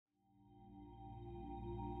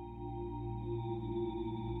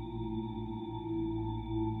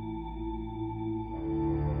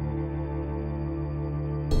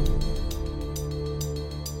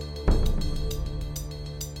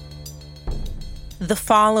The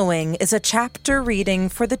following is a chapter reading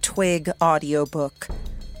for the Twig audiobook.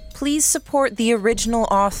 Please support the original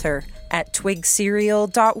author at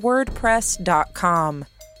twigserial.wordpress.com.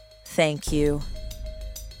 Thank you.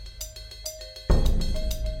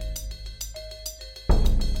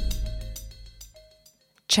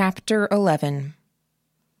 Chapter 11.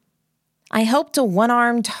 I helped a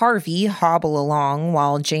one-armed Harvey hobble along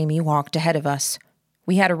while Jamie walked ahead of us.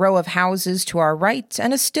 We had a row of houses to our right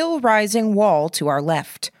and a still-rising wall to our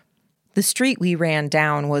left. The street we ran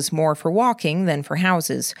down was more for walking than for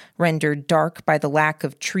houses, rendered dark by the lack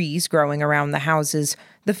of trees growing around the houses,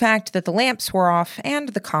 the fact that the lamps were off, and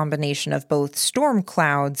the combination of both storm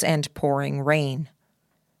clouds and pouring rain.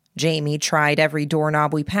 Jamie tried every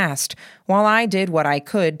doorknob we passed, while I did what I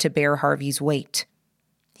could to bear Harvey's weight.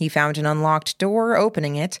 He found an unlocked door,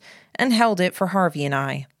 opening it, and held it for Harvey and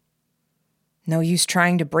I. "No use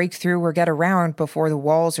trying to break through or get around before the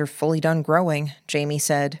walls are fully done growing," Jamie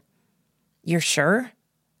said. "You're sure?"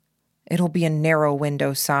 "It'll be a narrow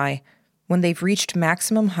window, Cy. When they've reached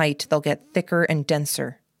maximum height, they'll get thicker and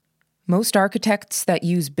denser. Most architects that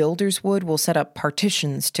use builder's wood will set up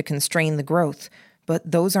partitions to constrain the growth,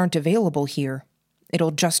 but those aren't available here.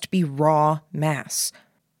 It'll just be raw mass.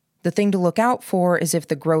 The thing to look out for is if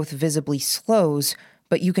the growth visibly slows,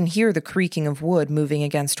 but you can hear the creaking of wood moving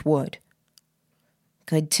against wood."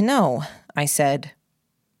 "Good to know," I said.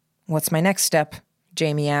 "What's my next step?"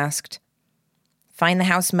 Jamie asked. "Find the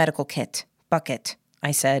house medical kit. Bucket,"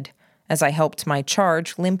 I said, as I helped my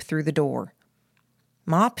charge limp through the door.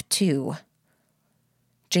 "Mop, too."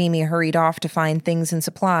 Jamie hurried off to find things and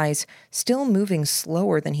supplies, still moving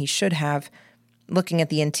slower than he should have. Looking at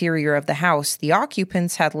the interior of the house, the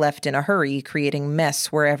occupants had left in a hurry, creating mess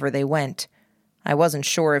wherever they went. I wasn't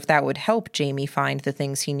sure if that would help Jamie find the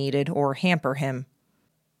things he needed or hamper him.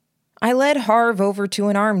 I led Harv over to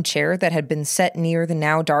an armchair that had been set near the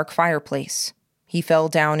now dark fireplace. He fell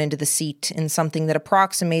down into the seat in something that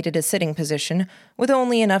approximated a sitting position, with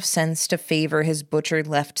only enough sense to favor his butchered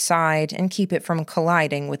left side and keep it from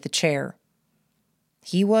colliding with the chair.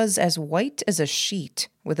 He was as white as a sheet,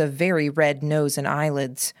 with a very red nose and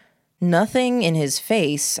eyelids. Nothing in his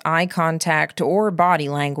face, eye contact, or body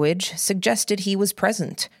language suggested he was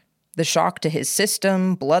present. The shock to his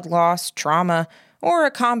system, blood loss, trauma, or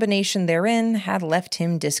a combination therein had left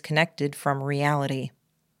him disconnected from reality.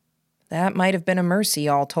 That might have been a mercy,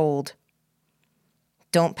 all told.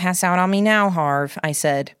 "Don't pass out on me now, Harv," I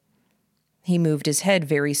said. He moved his head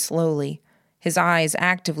very slowly. His eyes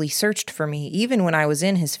actively searched for me, even when I was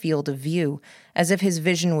in his field of view, as if his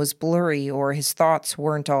vision was blurry or his thoughts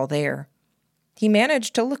weren't all there. He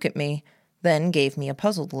managed to look at me, then gave me a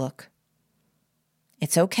puzzled look.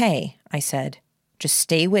 "It's okay," I said. "Just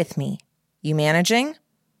stay with me. You managing?"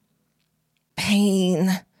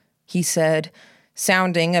 "Pain," he said,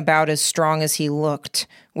 sounding about as strong as he looked,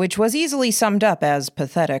 which was easily summed up as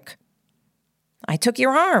pathetic. "I took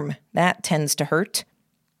your arm. That tends to hurt.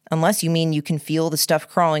 Unless you mean you can feel the stuff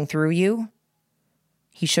crawling through you."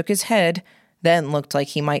 He shook his head, then looked like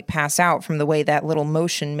he might pass out from the way that little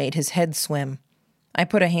motion made his head swim. I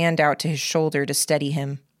put a hand out to his shoulder to steady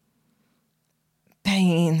him.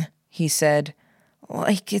 "Pain," he said.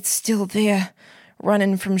 "Like it's still there,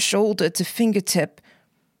 running from shoulder to fingertip."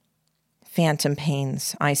 "Phantom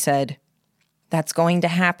pains," I said. "That's going to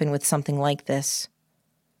happen with something like this."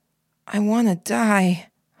 "I want to die,"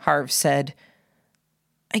 Harv said.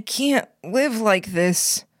 "I can't live like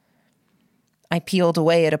this." I peeled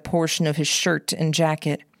away at a portion of his shirt and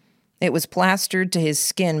jacket. It was plastered to his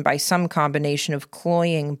skin by some combination of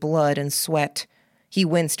cloying blood and sweat. He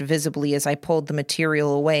winced visibly as I pulled the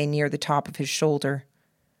material away near the top of his shoulder.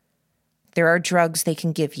 "There are drugs they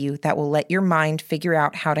can give you that will let your mind figure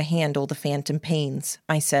out how to handle the phantom pains,"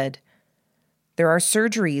 I said. "There are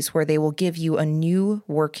surgeries where they will give you a new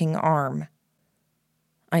working arm."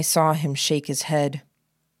 I saw him shake his head.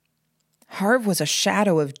 Harv was a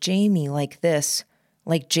shadow of Jamie like this.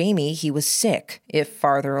 Like Jamie, he was sick, if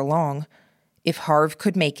farther along. If Harv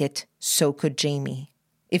could make it, so could Jamie.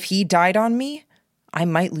 If he died on me, I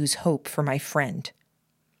might lose hope for my friend.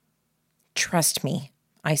 "Trust me,"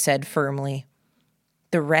 I said firmly.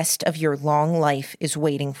 "The rest of your long life is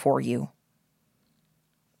waiting for you."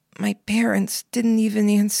 "My parents didn't even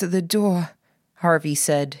answer the door," Harvey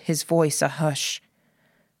said, his voice a hush.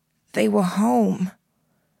 "They were home."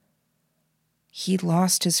 He'd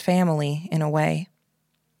lost his family, in a way.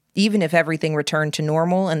 Even if everything returned to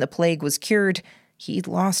normal and the plague was cured, he'd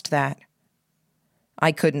lost that.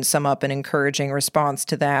 I couldn't sum up an encouraging response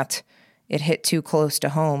to that. It hit too close to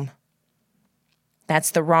home. "That's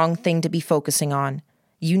the wrong thing to be focusing on.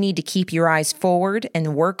 You need to keep your eyes forward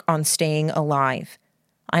and work on staying alive.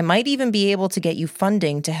 I might even be able to get you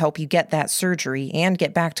funding to help you get that surgery and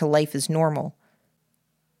get back to life as normal."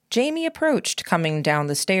 Jamie approached, coming down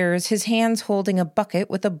the stairs, his hands holding a bucket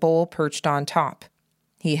with a bowl perched on top.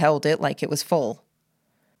 He held it like it was full.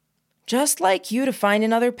 "Just like you to find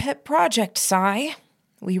another pet project, Cy.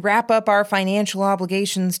 We wrap up our financial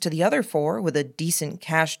obligations to the other 4 with a decent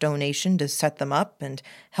cash donation to set them up and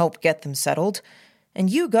help get them settled, and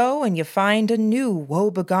you go and you find a new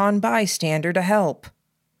woebegone bystander to help."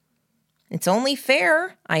 "It's only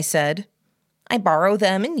fair," I said. "I borrow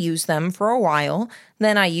them and use them for a while,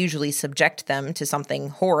 then I usually subject them to something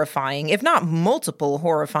horrifying, if not multiple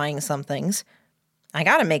horrifying somethings. I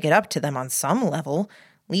gotta make it up to them on some level,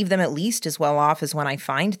 leave them at least as well off as when I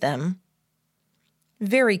find them."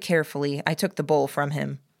 Very carefully, I took the bowl from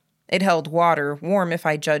him. It held water, warm if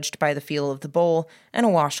I judged by the feel of the bowl, and a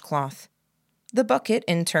washcloth. The bucket,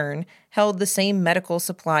 in turn, held the same medical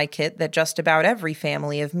supply kit that just about every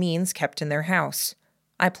family of means kept in their house.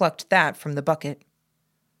 I plucked that from the bucket.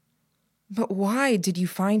 "But why did you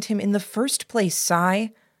find him in the first place,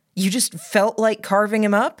 Cy? You just felt like carving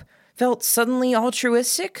him up? Felt suddenly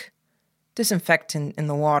altruistic?" "Disinfectant in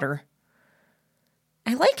the water."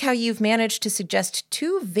 "I like how you've managed to suggest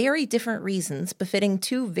 2 very different reasons befitting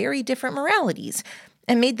 2 very different moralities,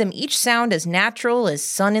 and made them each sound as natural as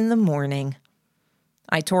sun in the morning."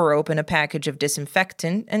 I tore open a package of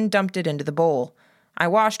disinfectant and dumped it into the bowl. I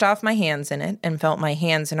washed off my hands in it and felt my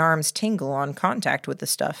hands and arms tingle on contact with the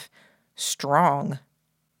stuff. Strong.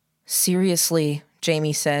 "Seriously,"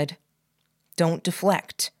 Jamie said. "Don't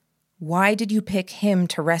deflect. Why did you pick him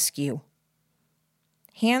to rescue?"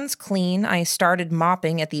 Hands clean, I started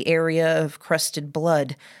mopping at the area of crusted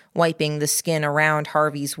blood, wiping the skin around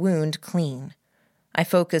Harvey's wound clean. I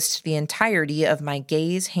focused the entirety of my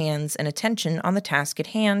gaze, hands, and attention on the task at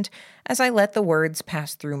hand as I let the words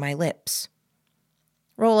pass through my lips.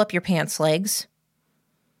 "Roll up your pants legs."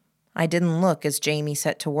 I didn't look as Jamie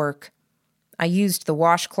set to work. I used the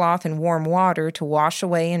washcloth and warm water to wash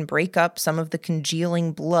away and break up some of the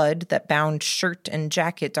congealing blood that bound shirt and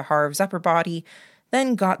jacket to Harv's upper body,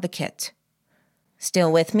 then got the kit.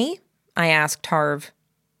 "Still with me?" I asked Harv.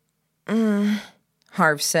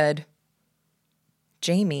 Harv said.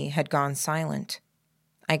 Jamie had gone silent.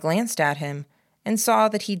 I glanced at him and saw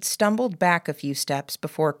that he'd stumbled back a few steps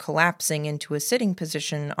before collapsing into a sitting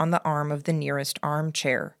position on the arm of the nearest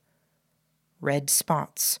armchair. Red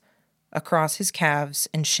spots across his calves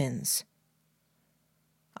and shins.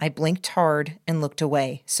 I blinked hard and looked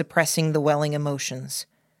away, suppressing the welling emotions.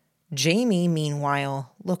 Jamie,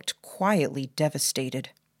 meanwhile, looked quietly devastated.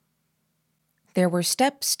 There were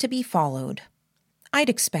steps to be followed. I'd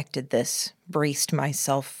expected this, braced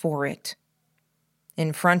myself for it.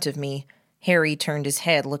 In front of me, Harry turned his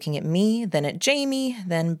head looking at me, then at Jamie,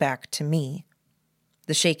 then back to me.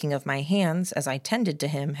 The shaking of my hands as I tended to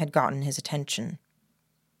him had gotten his attention.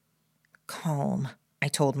 "Calm," I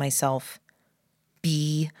told myself.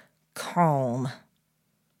 "Be calm."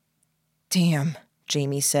 "Damn,"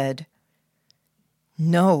 Jamie said.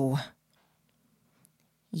 "No."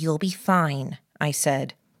 "You'll be fine," I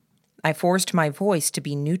said. I forced my voice to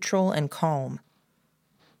be neutral and calm.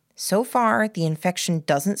 So far, the infection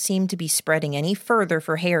doesn't seem to be spreading any further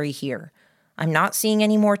for Harry here. I'm not seeing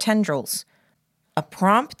any more tendrils. A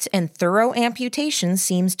prompt and thorough amputation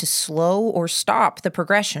seems to slow or stop the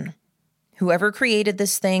progression. Whoever created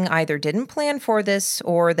this thing either didn't plan for this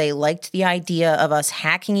or they liked the idea of us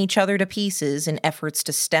hacking each other to pieces in efforts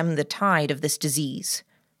to stem the tide of this disease.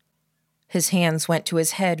 His hands went to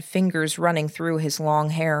his head, fingers running through his long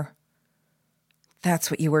hair.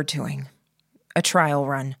 "That's what you were doing. A trial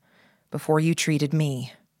run. Before you treated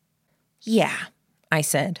me." "Yeah," I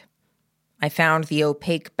said. I found the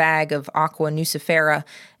opaque bag of Aqua Nucifera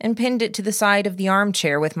and pinned it to the side of the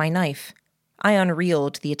armchair with my knife. I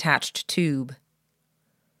unreeled the attached tube.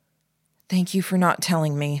 "Thank you for not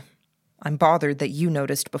telling me. I'm bothered that you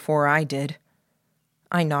noticed before I did."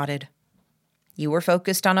 I nodded. "You were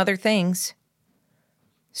focused on other things."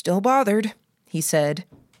 "Still bothered," he said.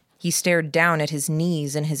 He stared down at his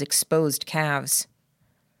knees and his exposed calves.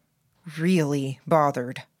 "Really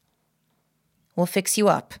bothered." "We'll fix you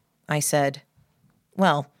up," I said.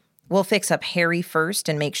 "Well, we'll fix up Harry first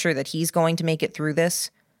and make sure that he's going to make it through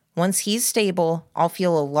this. Once he's stable, I'll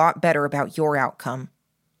feel a lot better about your outcome."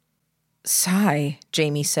 "Sigh,"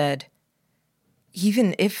 Jamie said.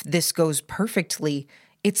 "Even if this goes perfectly,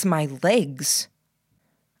 it's my legs."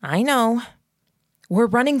 "I know." "We're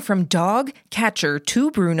running from Dog, Catcher,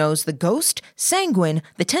 2 Brunos, the Ghost, Sanguine,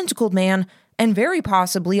 the Tentacled Man, and very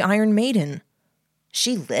possibly Iron Maiden."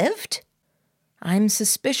 "She lived?" I'm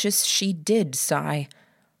suspicious she did sigh.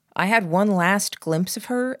 I had one last glimpse of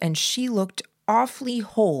her, and she looked awfully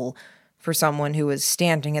whole for someone who was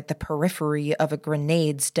standing at the periphery of a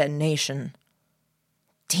grenade's detonation.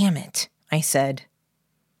 Damn it, I said.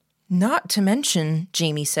 Not to mention,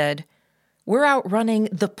 Jamie said, we're outrunning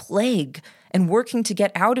the plague and working to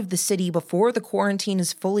get out of the city before the quarantine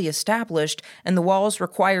is fully established and the walls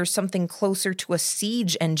require something closer to a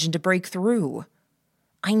siege engine to break through.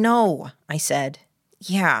 I know, I said.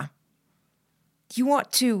 Yeah. You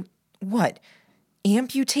want to, what,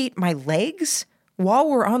 amputate my legs while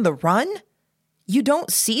we're on the run? You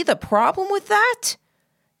don't see the problem with that?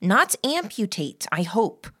 Not amputate, I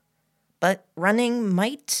hope. But running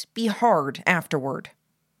might be hard afterward.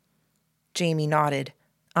 Jamie nodded,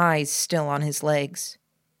 eyes still on his legs.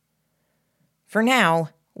 For now,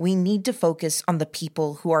 we need to focus on the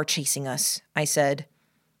people who are chasing us, I said.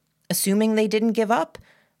 Assuming they didn't give up,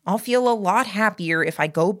 I'll feel a lot happier if I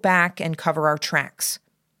go back and cover our tracks.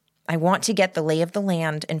 I want to get the lay of the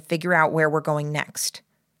land and figure out where we're going next.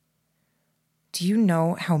 Do you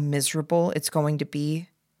know how miserable it's going to be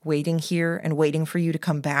waiting here and waiting for you to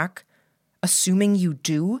come back? Assuming you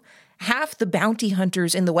do, half the bounty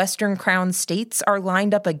hunters in the Western Crown states are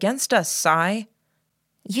lined up against us, Sai.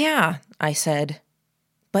 Yeah, I said,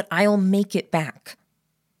 but I'll make it back.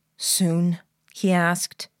 Soon, he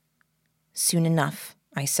asked. Soon enough,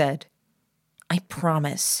 I said. I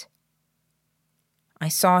promise. I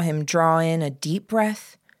saw him draw in a deep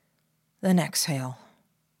breath, then exhale.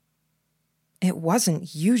 It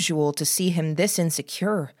wasn't usual to see him this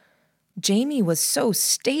insecure. Jamie was so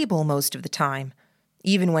stable most of the time.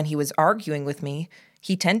 Even when he was arguing with me,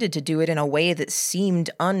 he tended to do it in a way that seemed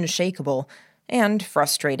unshakable, and,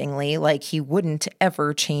 frustratingly, like he wouldn't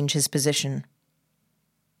ever change his position.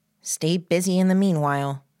 Stay busy in the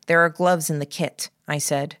meanwhile. There are gloves in the kit, I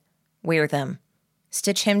said. Wear them.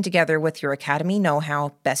 Stitch him together with your academy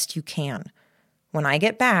know-how best you can. When I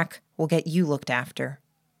get back, we'll get you looked after.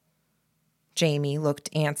 Jamie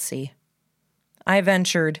looked antsy. I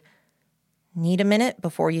ventured, Need a minute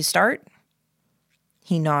before you start?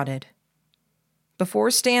 He nodded.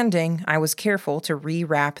 Before standing, I was careful to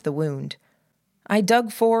rewrap the wound. I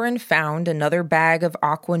dug for and found another bag of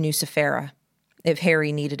aqua nucifera. If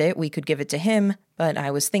Harry needed it, we could give it to him, but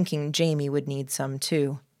I was thinking Jamie would need some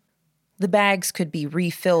too. The bags could be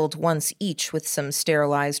refilled once each with some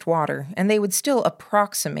sterilized water, and they would still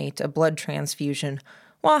approximate a blood transfusion,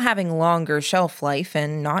 while having longer shelf life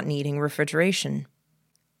and not needing refrigeration.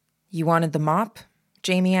 You wanted the mop?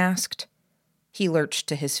 Jamie asked. He lurched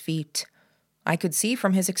to his feet. I could see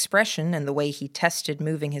from his expression and the way he tested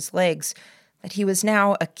moving his legs that he was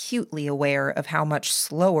now acutely aware of how much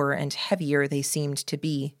slower and heavier they seemed to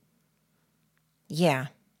be. Yeah,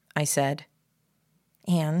 I said.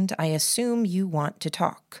 And I assume you want to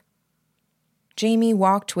talk. Jamie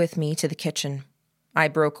walked with me to the kitchen. I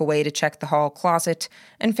broke away to check the hall closet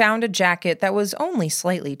and found a jacket that was only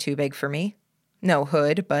slightly too big for me. No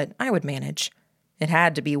hood, but I would manage. It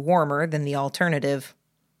had to be warmer than the alternative.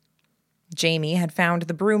 Jamie had found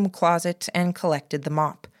the broom closet and collected the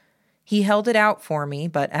mop. He held it out for me,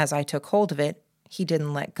 but as I took hold of it, he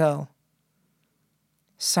didn't let go.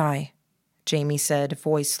 Sigh, Jamie said,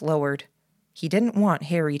 voice lowered. He didn't want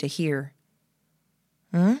Harry to hear.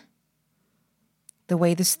 The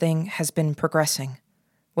way this thing has been progressing.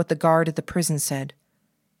 What the guard at the prison said.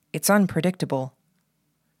 It's unpredictable.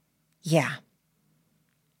 Yeah.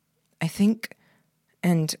 I think,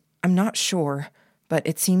 and I'm not sure, but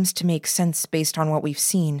it seems to make sense based on what we've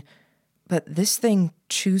seen, but this thing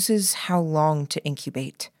chooses how long to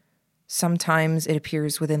incubate. Sometimes it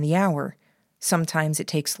appears within the hour. Sometimes it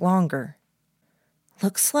takes longer.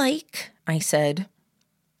 Looks like, I said.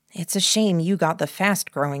 It's a shame you got the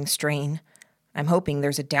fast-growing strain. I'm hoping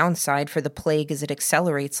there's a downside for the plague as it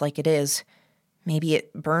accelerates like it is. Maybe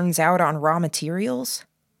it burns out on raw materials?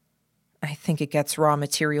 I think it gets raw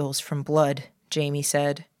materials from blood, Jamie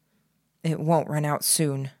said. It won't run out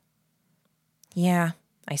soon. Yeah,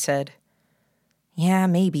 I said. Yeah,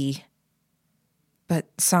 maybe. But,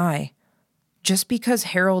 Sai, just because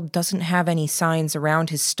Harold doesn't have any signs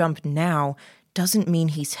around his stump now doesn't mean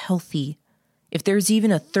he's healthy. If there's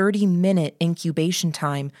even a 30-minute incubation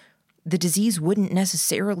time, the disease wouldn't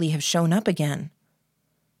necessarily have shown up again.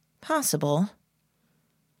 Possible.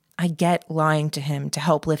 I get lying to him to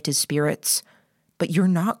help lift his spirits, but you're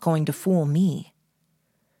not going to fool me.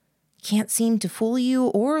 Can't seem to fool you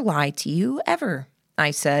or lie to you ever,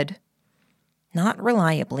 I said. Not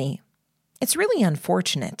reliably. It's really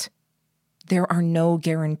unfortunate. There are no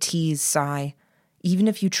guarantees, Sai. Even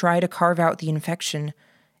if you try to carve out the infection,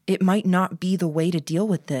 it might not be the way to deal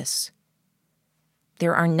with this.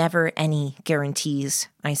 There are never any guarantees,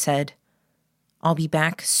 I said. I'll be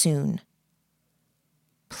back soon.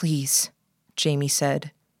 Please, Jamie said.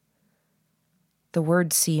 The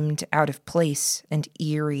word seemed out of place and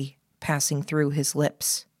eerie, passing through his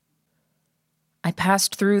lips. I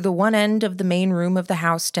passed through the one end of the main room of the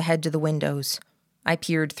house to head to the windows. I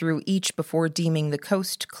peered through each before deeming the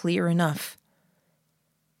coast clear enough.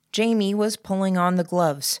 Jamie was pulling on the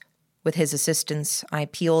gloves. With his assistance, I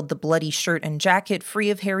peeled the bloody shirt and jacket free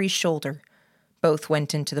of Harry's shoulder. Both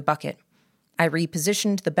went into the bucket. I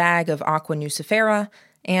repositioned the bag of aqua nucifera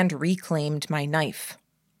and reclaimed my knife.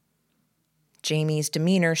 Jamie's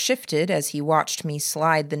demeanor shifted as he watched me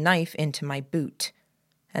slide the knife into my boot,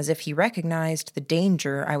 as if he recognized the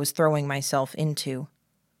danger I was throwing myself into.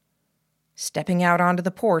 Stepping out onto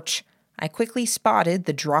the porch, I quickly spotted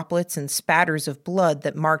the droplets and spatters of blood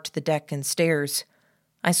that marked the deck and stairs.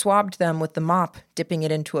 I swabbed them with the mop, dipping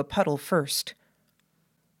it into a puddle first.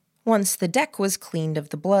 Once the deck was cleaned of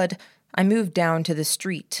the blood, I moved down to the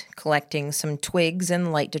street, collecting some twigs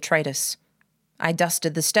and light detritus. I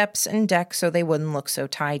dusted the steps and deck so they wouldn't look so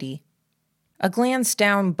tidy. A glance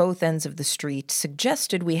down both ends of the street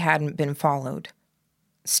suggested we hadn't been followed.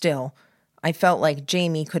 Still, I felt like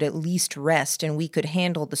Jamie could at least rest and we could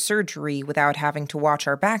handle the surgery without having to watch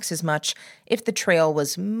our backs as much if the trail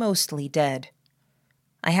was mostly dead.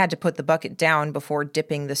 I had to put the bucket down before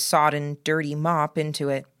dipping the sodden, dirty mop into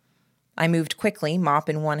it. I moved quickly, mop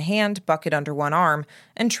in one hand, bucket under one arm,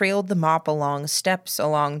 and trailed the mop along steps,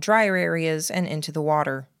 along drier areas, and into the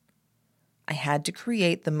water. I had to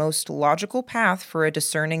create the most logical path for a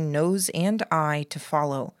discerning nose and eye to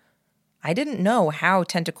follow. I didn't know how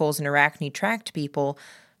tentacles and arachne tracked people,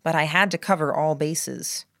 but I had to cover all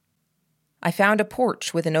bases. I found a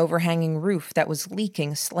porch with an overhanging roof that was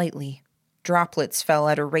leaking slightly. Droplets fell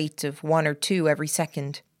at a rate of 1 or 2 every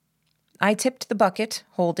second. I tipped the bucket,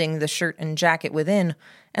 holding the shirt and jacket within,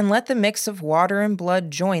 and let the mix of water and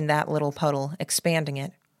blood join that little puddle, expanding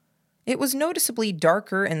it. It was noticeably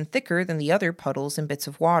darker and thicker than the other puddles and bits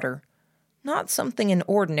of water. Not something an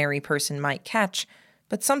ordinary person might catch,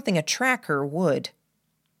 but something a tracker would.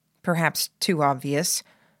 Perhaps too obvious.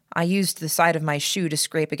 I used the side of my shoe to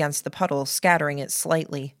scrape against the puddle, scattering it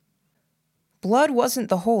slightly. Blood wasn't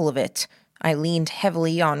the whole of it. I leaned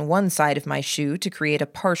heavily on one side of my shoe to create a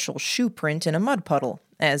partial shoe print in a mud puddle,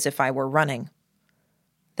 as if I were running.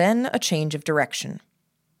 Then a change of direction.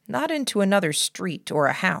 Not into another street or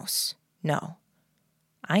a house. No.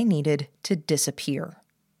 I needed to disappear.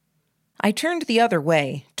 I turned the other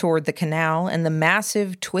way, toward the canal and the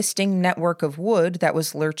massive, twisting network of wood that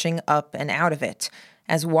was lurching up and out of it,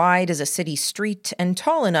 as wide as a city street and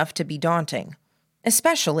tall enough to be daunting.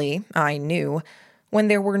 Especially, I knew, when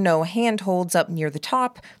there were no handholds up near the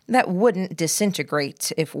top that wouldn't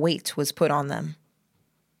disintegrate if weight was put on them.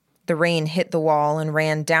 The rain hit the wall and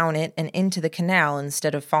ran down it and into the canal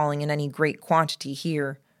instead of falling in any great quantity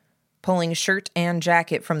here. Pulling shirt and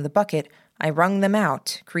jacket from the bucket, I wrung them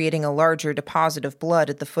out, creating a larger deposit of blood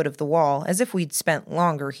at the foot of the wall, as if we'd spent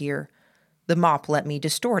longer here. The mop let me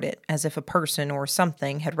distort it, as if a person or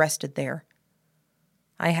something had rested there.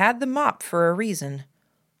 I had the mop for a reason.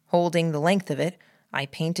 Holding the length of it, I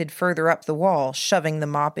painted further up the wall, shoving the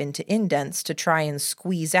mop into indents to try and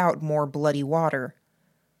squeeze out more bloody water.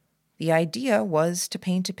 The idea was to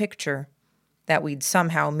paint a picture, that we'd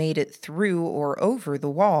somehow made it through or over the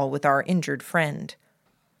wall with our injured friend.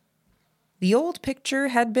 The old picture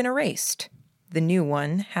had been erased. The new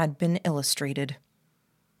one had been illustrated.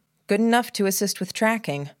 Good enough to assist with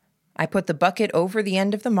tracking. I put the bucket over the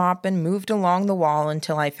end of the mop and moved along the wall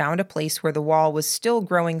until I found a place where the wall was still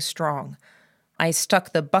growing strong. I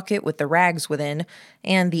stuck the bucket with the rags within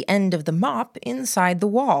and the end of the mop inside the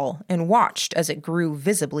wall and watched as it grew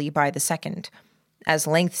visibly by the second. As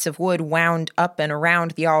lengths of wood wound up and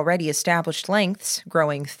around the already established lengths,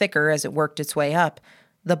 growing thicker as it worked its way up,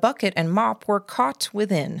 the bucket and mop were caught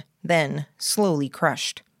within, then slowly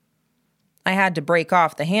crushed. I had to break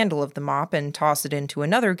off the handle of the mop and toss it into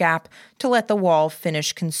another gap to let the wall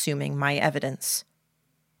finish consuming my evidence.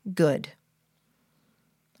 Good.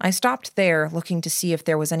 I stopped there, looking to see if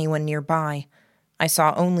there was anyone nearby. I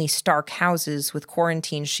saw only stark houses with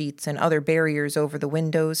quarantine sheets and other barriers over the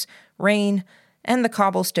windows, rain, and the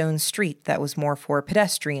cobblestone street that was more for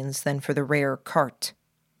pedestrians than for the rare cart.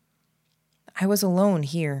 I was alone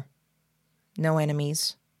here. No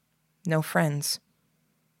enemies. No friends.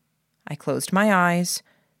 I closed my eyes,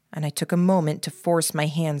 and I took a moment to force my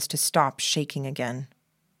hands to stop shaking again.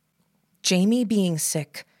 Jamie being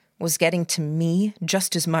sick was getting to me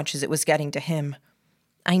just as much as it was getting to him.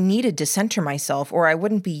 I needed to center myself, or I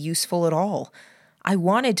wouldn't be useful at all. I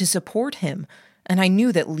wanted to support him, and I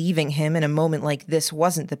knew that leaving him in a moment like this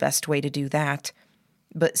wasn't the best way to do that.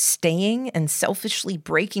 But staying and selfishly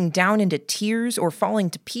breaking down into tears or falling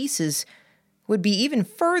to pieces would be even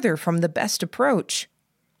further from the best approach.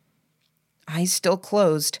 Eyes still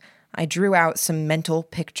closed, I drew out some mental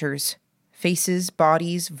pictures. Faces,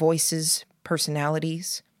 bodies, voices,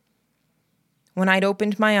 personalities. When I'd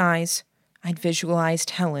opened my eyes, I'd visualized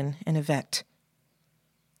Helen and Yvette.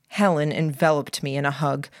 Helen enveloped me in a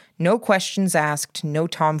hug. No questions asked, no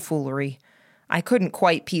tomfoolery. I couldn't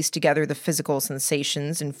quite piece together the physical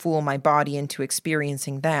sensations and fool my body into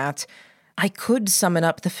experiencing that. I could summon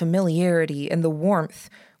up the familiarity and the warmth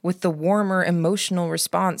with the warmer emotional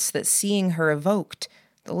response that seeing her evoked,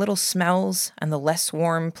 the little smells and the less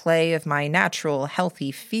warm play of my natural,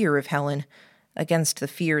 healthy fear of Helen against the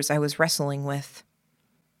fears I was wrestling with.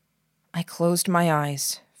 I closed my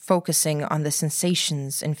eyes, focusing on the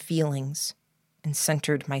sensations and feelings, and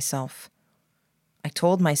centered myself. I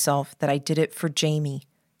told myself that I did it for Jamie,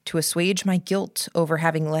 to assuage my guilt over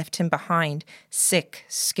having left him behind, sick,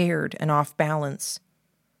 scared, and off balance.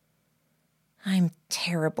 I'm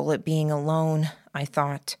terrible at being alone, I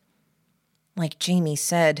thought. Like Jamie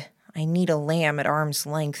said, I need a lamb at arm's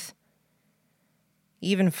length.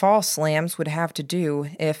 Even false lambs would have to do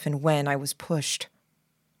if and when I was pushed.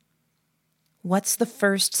 What's the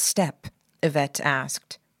first step? Yvette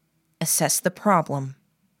asked. Assess the problem.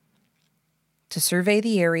 To survey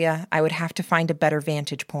the area, I would have to find a better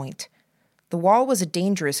vantage point. The wall was a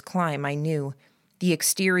dangerous climb, I knew. The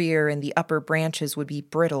exterior and the upper branches would be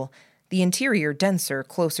brittle, the interior denser,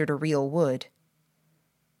 closer to real wood.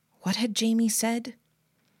 What had Jamie said?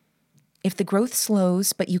 If the growth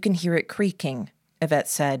slows, but you can hear it creaking, Yvette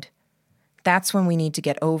said. That's when we need to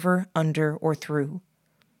get over, under, or through.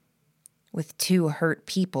 With two hurt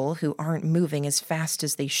people who aren't moving as fast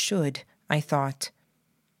as they should, I thought.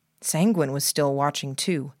 Sanguine was still watching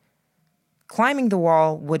too. Climbing the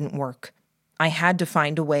wall wouldn't work. I had to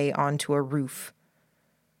find a way onto a roof.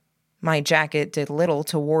 My jacket did little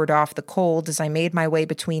to ward off the cold as I made my way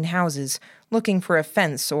between houses, looking for a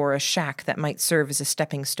fence or a shack that might serve as a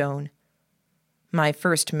stepping stone. My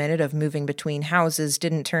first minute of moving between houses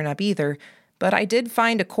didn't turn up either, but I did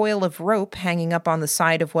find a coil of rope hanging up on the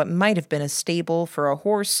side of what might have been a stable for a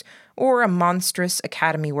horse or a monstrous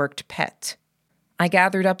academy-worked pet. I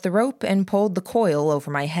gathered up the rope and pulled the coil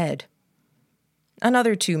over my head.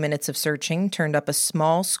 Another 2 minutes of searching turned up a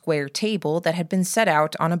small square table that had been set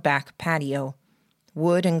out on a back patio.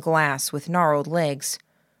 Wood and glass with gnarled legs.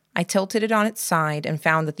 I tilted it on its side and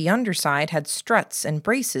found that the underside had struts and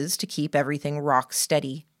braces to keep everything rock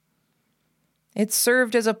steady. It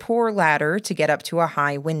served as a poor ladder to get up to a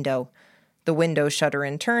high window. The window shutter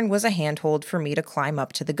in turn was a handhold for me to climb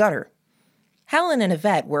up to the gutter. Helen and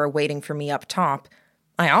Yvette were waiting for me up top.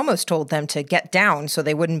 I almost told them to get down so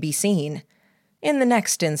they wouldn't be seen. In the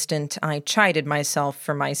next instant, I chided myself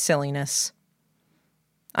for my silliness.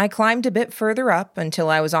 I climbed a bit further up until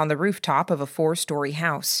I was on the rooftop of a 4-story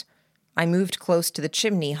house. I moved close to the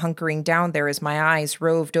chimney, hunkering down there as my eyes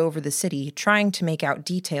roved over the city, trying to make out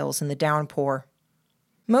details in the downpour.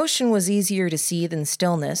 Motion was easier to see than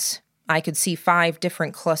stillness. I could see 5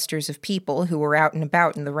 different clusters of people who were out and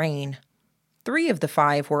about in the rain. 3 of the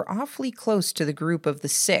 5 were awfully close to the group of the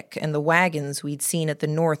sick and the wagons we'd seen at the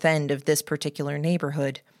north end of this particular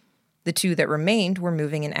neighborhood. The 2 that remained were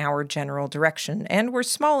moving in our general direction and were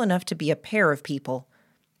small enough to be a pair of people,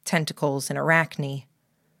 tentacles and arachne.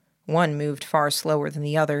 One moved far slower than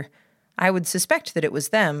the other. I would suspect that it was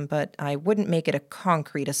them, but I wouldn't make it a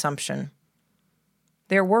concrete assumption.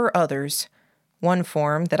 There were others. One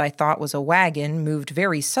form that I thought was a wagon moved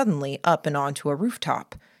very suddenly up and onto a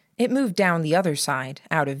rooftop. It moved down the other side,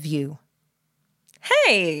 out of view.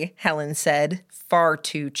 "Hey," Helen said, far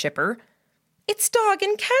too chipper. "It's Dog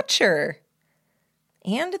and Catcher."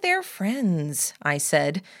 "And they're friends," I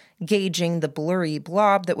said, gauging the blurry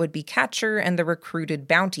blob that would be Catcher and the recruited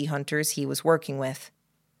bounty hunters he was working with.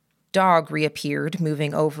 Dog reappeared,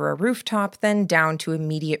 moving over a rooftop, then down to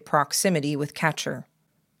immediate proximity with Catcher.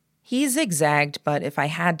 He zigzagged, but if I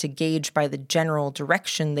had to gauge by the general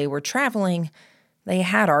direction they were traveling, they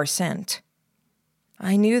had our scent.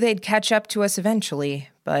 I knew they'd catch up to us eventually,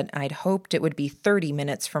 but I'd hoped it would be 30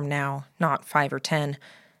 minutes from now, not 5 or 10,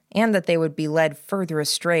 and that they would be led further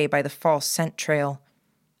astray by the false scent trail.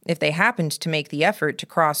 If they happened to make the effort to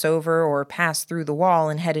cross over or pass through the wall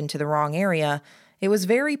and head into the wrong area, it was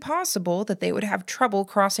very possible that they would have trouble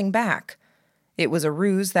crossing back. It was a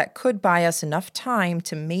ruse that could buy us enough time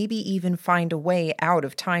to maybe even find a way out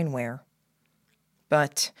of Tineware.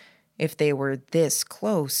 But if they were this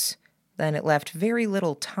close, then it left very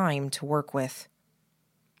little time to work with.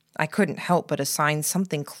 I couldn't help but assign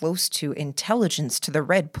something close to intelligence to the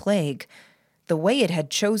Red Plague. The way it had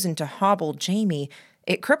chosen to hobble Jamie,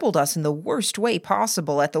 it crippled us in the worst way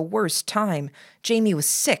possible at the worst time. Jamie was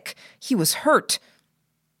sick. He was hurt.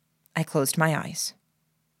 I closed my eyes.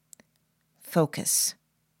 Focus.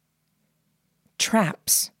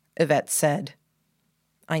 Traps, Yvette said.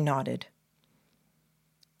 I nodded.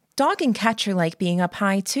 Dog and catcher like being up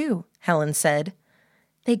high, too, Helen said.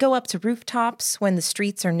 They go up to rooftops when the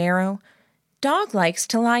streets are narrow. Dog likes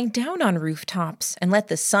to lie down on rooftops and let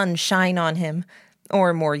the sun shine on him,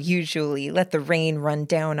 or more usually, let the rain run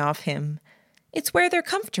down off him. It's where they're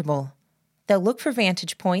comfortable. They'll look for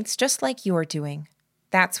vantage points just like you're doing.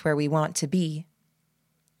 That's where we want to be.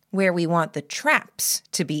 Where we want the traps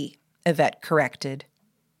to be, Yvette corrected.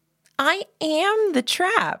 I am the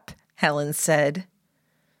trap, Helen said.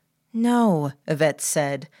 No, Yvette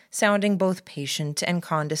said, sounding both patient and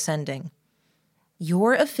condescending.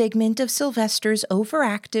 You're a figment of Sylvester's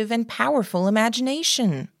overactive and powerful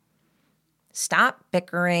imagination. Stop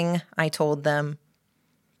bickering, I told them.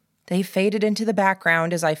 They faded into the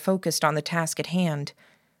background as I focused on the task at hand.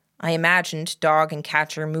 I imagined Dog and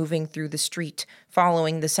Catcher moving through the street,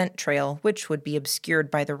 following the scent trail, which would be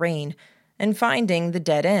obscured by the rain, and finding the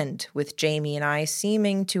dead end, with Jamie and I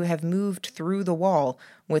seeming to have moved through the wall,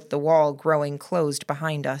 with the wall growing closed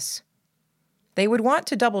behind us. They would want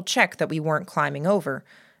to double-check that we weren't climbing over,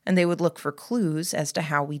 and they would look for clues as to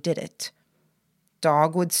how we did it.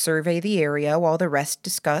 Dog would survey the area while the rest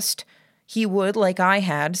discussed. He would, like I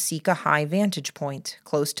had, seek a high vantage point,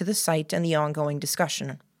 close to the site and the ongoing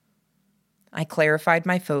discussion. I clarified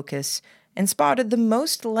my focus and spotted the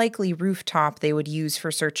most likely rooftop they would use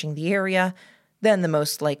for searching the area, then the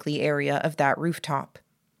most likely area of that rooftop.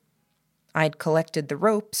 I'd collected the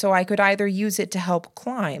rope so I could either use it to help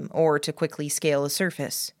climb or to quickly scale a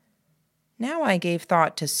surface. Now I gave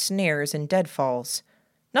thought to snares and deadfalls.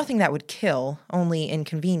 Nothing that would kill, only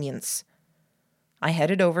inconvenience. I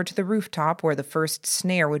headed over to the rooftop where the first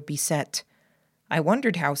snare would be set. I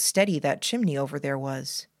wondered how steady that chimney over there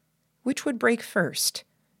was. Which would break first?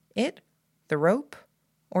 It, the rope,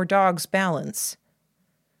 or Dog's balance?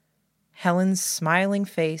 Helen's smiling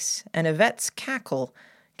face and Yvette's cackle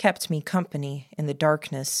kept me company in the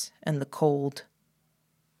darkness and the cold.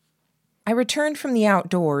 I returned from the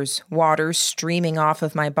outdoors, water streaming off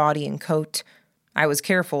of my body and coat. I was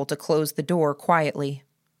careful to close the door quietly.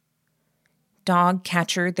 Dog,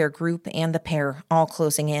 Catcher, their group, and the pair, all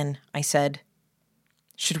closing in, I said.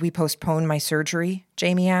 Should we postpone my surgery?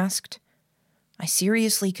 Jamie asked. I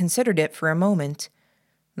seriously considered it for a moment.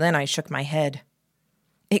 Then I shook my head.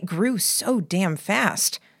 It grew so damn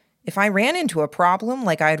fast. If I ran into a problem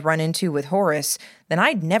like I'd run into with Horace, then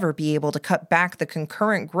I'd never be able to cut back the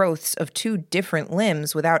concurrent growths of two different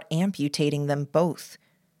limbs without amputating them both.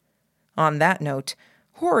 On that note,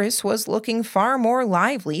 Horace was looking far more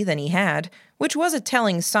lively than he had, which was a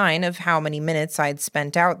telling sign of how many minutes I'd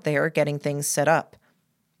spent out there getting things set up.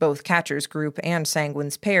 Both Catcher's group and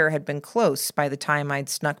Sanguine's pair had been close by the time I'd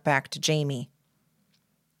snuck back to Jamie.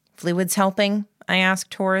 Fluids helping? I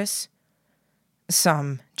asked Horace.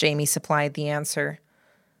 Some, Jamie supplied the answer.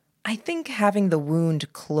 I think having the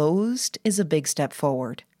wound closed is a big step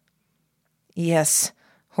forward. Yes,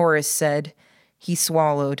 Horace said. He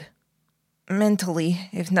swallowed. Mentally,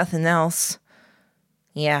 if nothing else.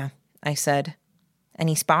 Yeah, I said.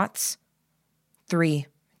 Any spots? 3,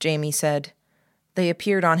 Jamie said. They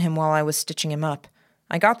appeared on him while I was stitching him up.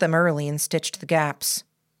 I got them early and stitched the gaps.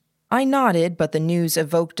 I nodded, but the news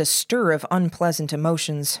evoked a stir of unpleasant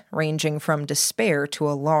emotions, ranging from despair to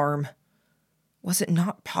alarm. Was it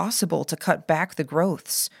not possible to cut back the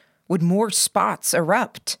growths? Would more spots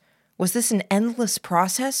erupt? Was this an endless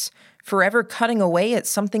process, forever cutting away at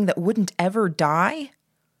something that wouldn't ever die?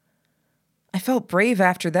 I felt brave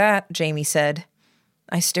after that, Jamie said.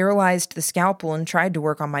 I sterilized the scalpel and tried to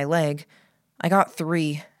work on my leg. I got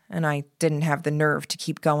 3, and I didn't have the nerve to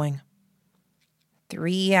keep going.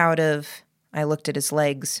 3 out of, I looked at his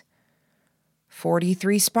legs.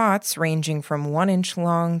 43 spots ranging from 1 inch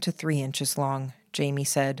long to 3 inches long, Jamie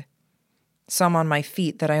said. Some on my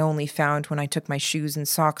feet that I only found when I took my shoes and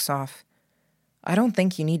socks off. I don't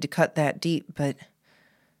think you need to cut that deep, but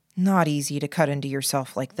not easy to cut into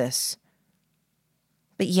yourself like this.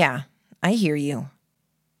 But yeah, I hear you.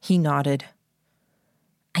 He nodded.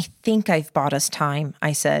 I think I've bought us time,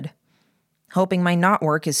 I said, hoping my knot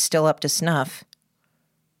work is still up to snuff.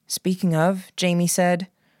 Speaking of, Jamie said,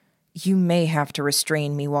 you may have to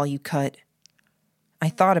restrain me while you cut. I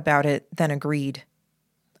thought about it, then agreed.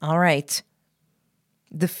 All right.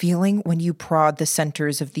 The feeling when you prod the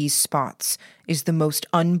centers of these spots is the most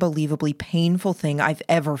unbelievably painful thing I've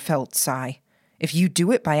ever felt, Sai. If you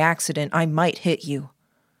do it by accident, I might hit you.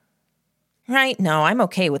 Right, no, I'm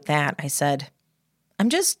okay with that, I said. I'm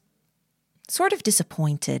just sort of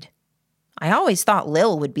disappointed. I always thought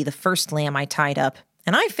Lil would be the first lamb I tied up,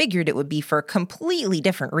 and I figured it would be for completely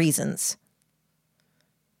different reasons.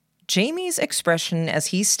 Jamie's expression as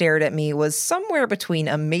he stared at me was somewhere between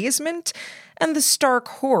amazement and the stark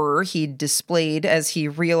horror he'd displayed as he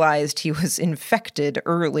realized he was infected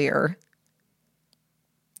earlier.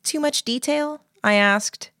 Too much detail? I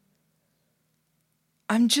asked.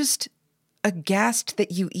 I'm just aghast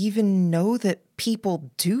that you even know that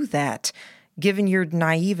people do that, given your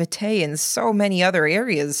naivete in so many other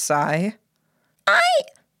areas, Sai.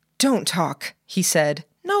 Don't talk, he said.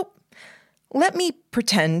 Nope. Let me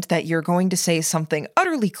pretend that you're going to say something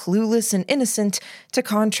utterly clueless and innocent to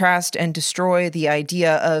contrast and destroy the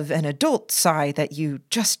idea of an adult Sai that you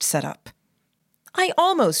just set up. I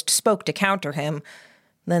almost spoke to counter him,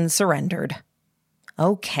 then surrendered.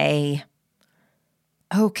 Okay,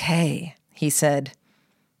 he said.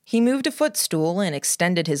 He moved a footstool and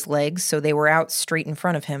extended his legs so they were out straight in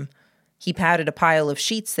front of him. He patted a pile of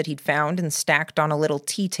sheets that he'd found and stacked on a little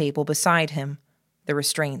tea table beside him, the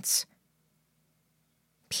restraints.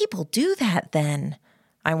 People do that, then,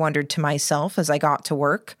 I wondered to myself as I got to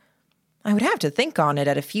work. I would have to think on it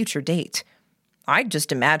at a future date. I'd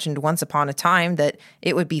just imagined once upon a time that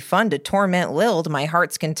it would be fun to torment Lil to my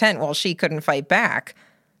heart's content while she couldn't fight back.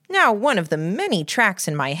 Now, one of the many tracks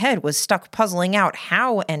in my head was stuck puzzling out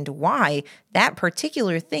how and why that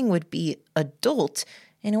particular thing would be adult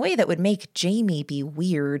in a way that would make Jamie be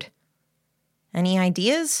weird. Any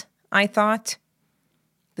ideas? I thought.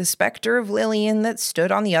 The specter of Lillian that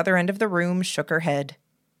stood on the other end of the room shook her head.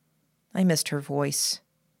 I missed her voice.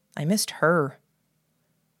 I missed her.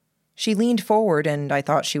 She leaned forward, and I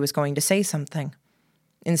thought she was going to say something.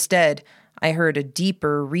 Instead, I heard a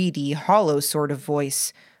deeper, reedy, hollow sort of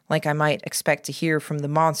voice, like I might expect to hear from the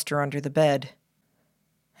monster under the bed.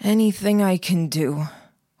 Anything I can do?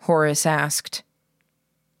 Horace asked.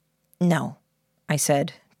 No, I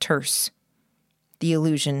said, terse. The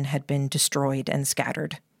illusion had been destroyed and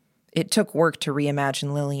scattered. It took work to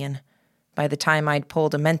reimagine Lillian. By the time I'd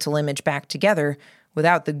pulled a mental image back together,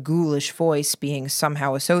 without the ghoulish voice being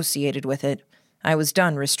somehow associated with it, I was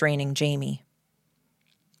done restraining Jamie.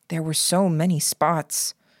 There were so many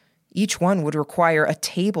spots. Each one would require a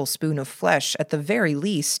tablespoon of flesh at the very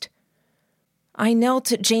least. I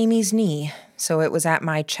knelt at Jamie's knee, so it was at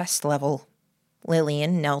my chest level.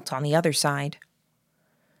 Lillian knelt on the other side.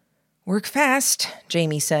 Work fast,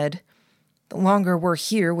 Jamie said. The longer we're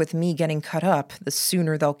here with me getting cut up, the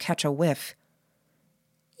sooner they'll catch a whiff.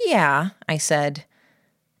 Yeah, I said.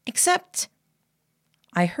 Except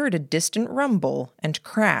I heard a distant rumble and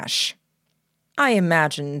crash. I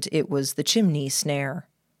imagined it was the chimney snare.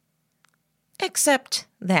 Except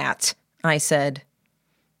that, I said.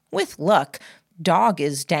 With luck, Dog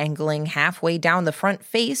is dangling halfway down the front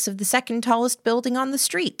face of the second tallest building on the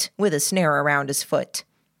street, with a snare around his foot.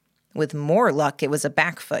 With more luck, it was a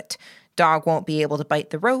back foot. Dog won't be able to bite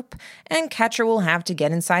the rope, and Catcher will have to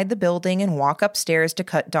get inside the building and walk upstairs to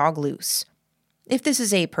cut Dog loose. If this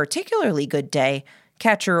is a particularly good day,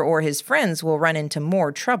 Catcher or his friends will run into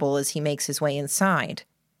more trouble as he makes his way inside.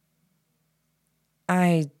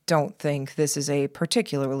 I don't think this is a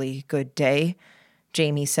particularly good day,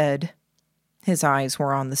 Jamie said. His eyes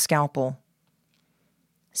were on the scalpel.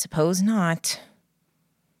 Suppose not.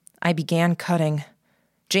 I began cutting.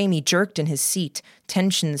 Jamie jerked in his seat,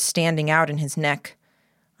 tension standing out in his neck.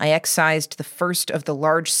 I excised the first of the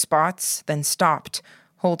large spots, then stopped,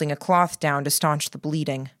 holding a cloth down to staunch the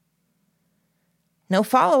bleeding. No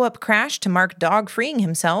follow-up crash to mark Dog freeing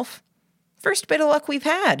himself. First bit of luck we've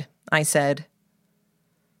had, I said.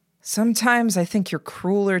 Sometimes I think you're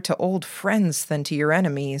crueler to old friends than to your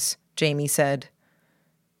enemies, Jamie said.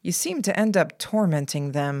 You seem to end up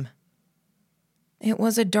tormenting them. It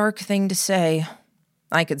was a dark thing to say.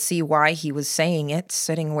 I could see why he was saying it,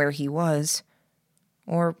 sitting where he was.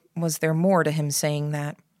 Or was there more to him saying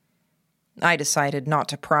that? I decided not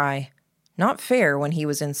to pry. Not fair when he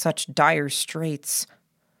was in such dire straits.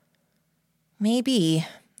 Maybe,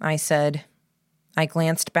 I said. I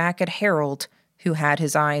glanced back at Harold, who had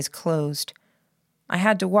his eyes closed. I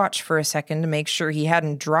had to watch for a second to make sure he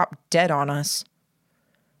hadn't dropped dead on us.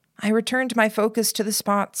 I returned my focus to the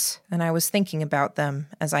spots, and I was thinking about them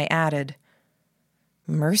as I added,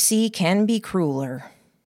 Mercy can be crueler.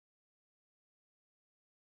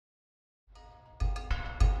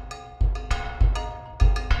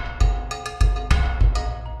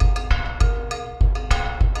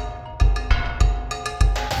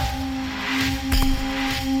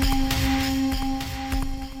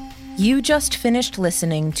 You just finished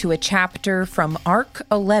listening to a chapter from Arc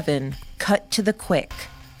 11, Cut to the Quick,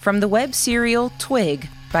 from the web serial Twig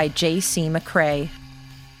by J.C. McCrae.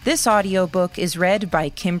 This audiobook is read by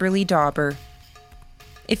Kimberly Dauber.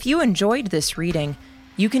 If you enjoyed this reading,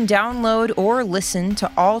 you can download or listen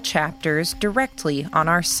to all chapters directly on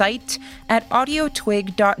our site at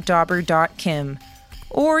audiotwig.dauber.kim,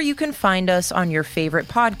 or you can find us on your favorite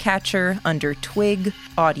podcatcher under Twig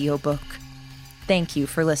Audiobook. Thank you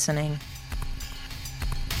for listening.